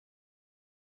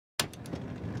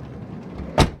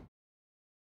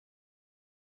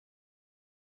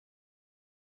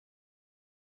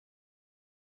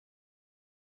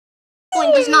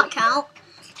point does not count.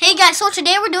 Hey guys, so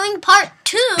today we're doing part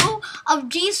 2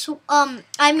 of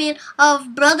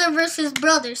of brother versus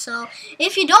brother. So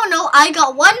if you don't know, I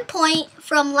got 1 point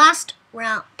from last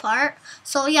round part.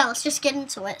 So yeah, let's just get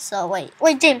into it. So wait,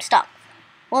 James, stop.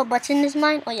 What button is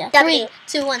mine? Oh yeah, W.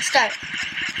 3, 2, 1, start.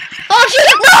 Oh shit!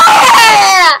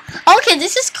 No! Okay,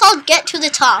 this is called get to the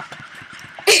top.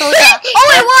 So yeah. Oh,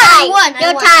 I won!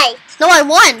 You're tied. No, I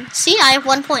won. See, I have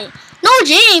 1 point. No,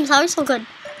 James, how are you so good?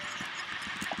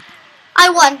 I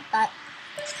won that.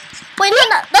 Wait,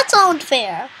 no, that's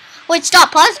unfair. Wait,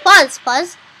 stop.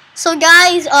 Pause. So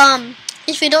guys,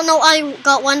 if you don't know, I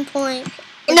got 1 point.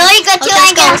 No, you got 2.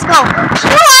 Let's go. No,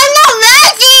 I'm not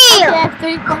Messi. Okay, I have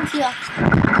 3 points here.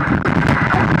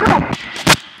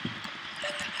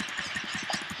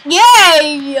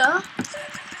 Yay!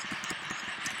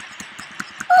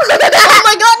 Oh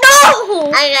my god, no!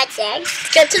 I got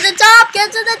 6. Get to the top, get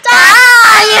to the top!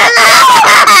 Ah, you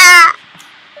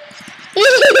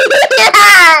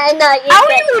No, you How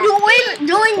are you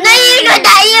doing No, you go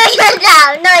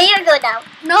down, No, you go down.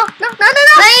 No. No,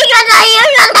 you go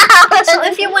down, So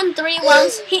if you win 3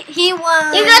 rounds, he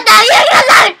won. You go down, You go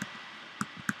down,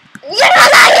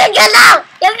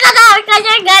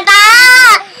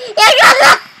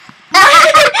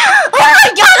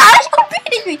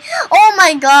 Oh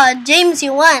my god, James,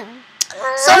 you won.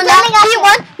 So I'm now telling he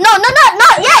won. No,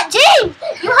 not yet, James.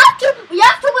 You have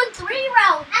to win 3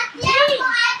 rounds. James.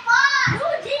 No,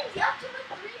 James, you have to win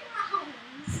 3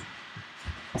 rounds.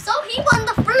 So he won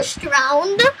the first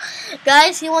round.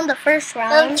 Guys, he won the first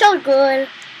round. I'm so good.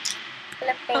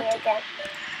 Let's play again.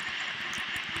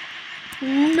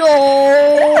 No.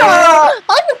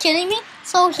 Are you kidding me?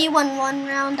 So he won 1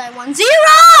 round, I won 0.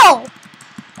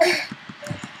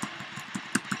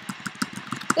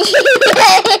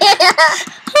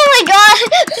 Oh my god,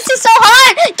 this is so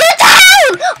hard. Get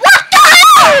down! What the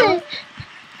hell?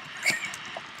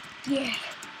 Yeah.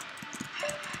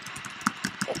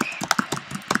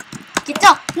 Get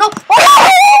down. No.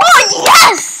 Oh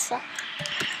yes!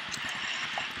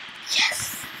 Yes.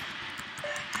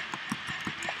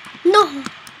 No.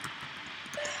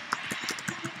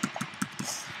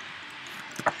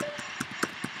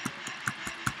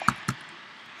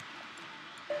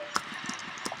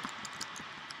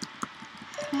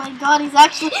 Oh my god, he's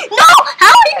actually... No! How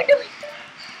are you doing?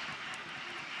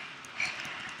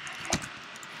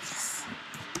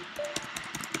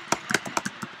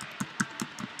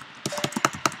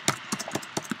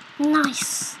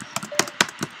 Nice.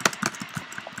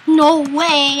 No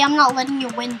way, I'm not letting you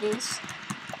win this.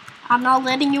 I'm not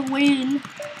letting you win.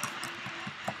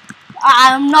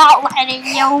 I'm not letting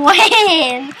you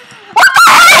win. What the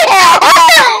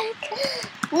heck?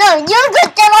 No, you go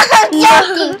down. I'm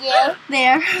joking you.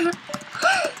 There.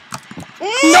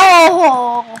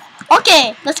 No.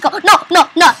 Okay, let's go. No. I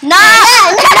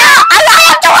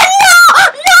have to win.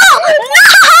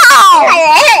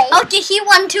 No. Okay, he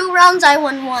won 2 rounds. I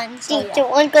won 1. So 3, 2,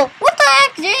 1, go. What the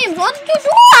heck, James? What did you do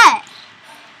that?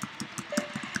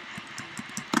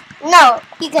 No,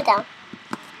 you go down.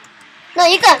 No,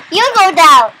 you go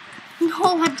down.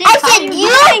 No, James, I said you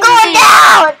go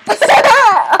down.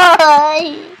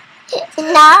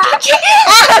 No,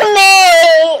 me.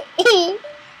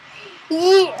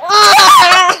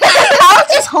 I was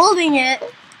just holding it.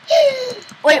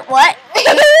 Wait, what?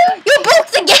 You broke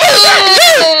the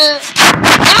game.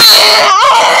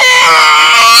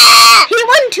 He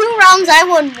won 2 rounds. I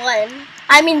won 1.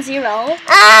 I mean 0.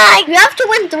 You have to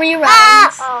win 3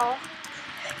 rounds.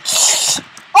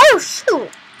 Oh shoot!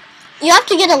 You have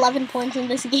to get 11 points in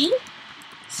this game.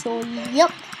 So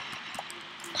yep.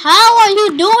 How are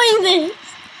you doing this?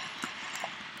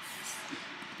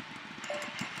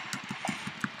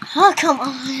 Oh come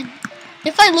on!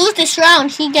 If I lose this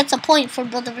round, he gets a point for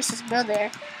brother versus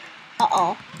brother.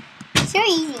 Uh-oh. So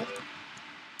easy.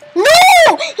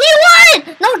 No! He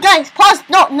won! No, guys, pause.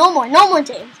 No more,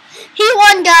 James. He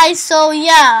won, guys, so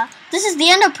yeah. This is the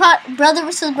end of brother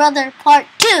versus brother part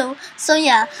 2. So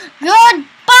yeah.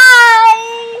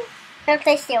 Goodbye! Don't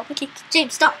play still. Okay,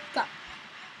 James, stop. Bye.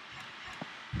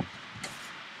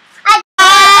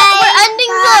 We're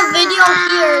ending the video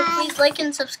here. Please like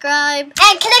and subscribe.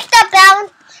 And click the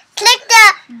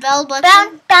Bell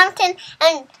button. button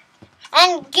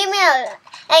and give me a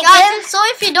Guys, so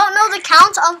if you don't know the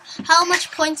count of how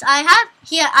much points I have,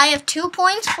 here I have 2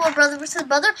 points for brother versus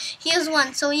brother. He has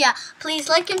 1. So yeah, please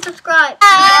like and subscribe.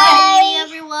 Bye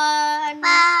everyone.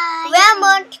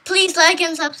 Bye. Please like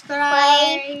and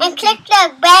subscribe. And click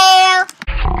the bell.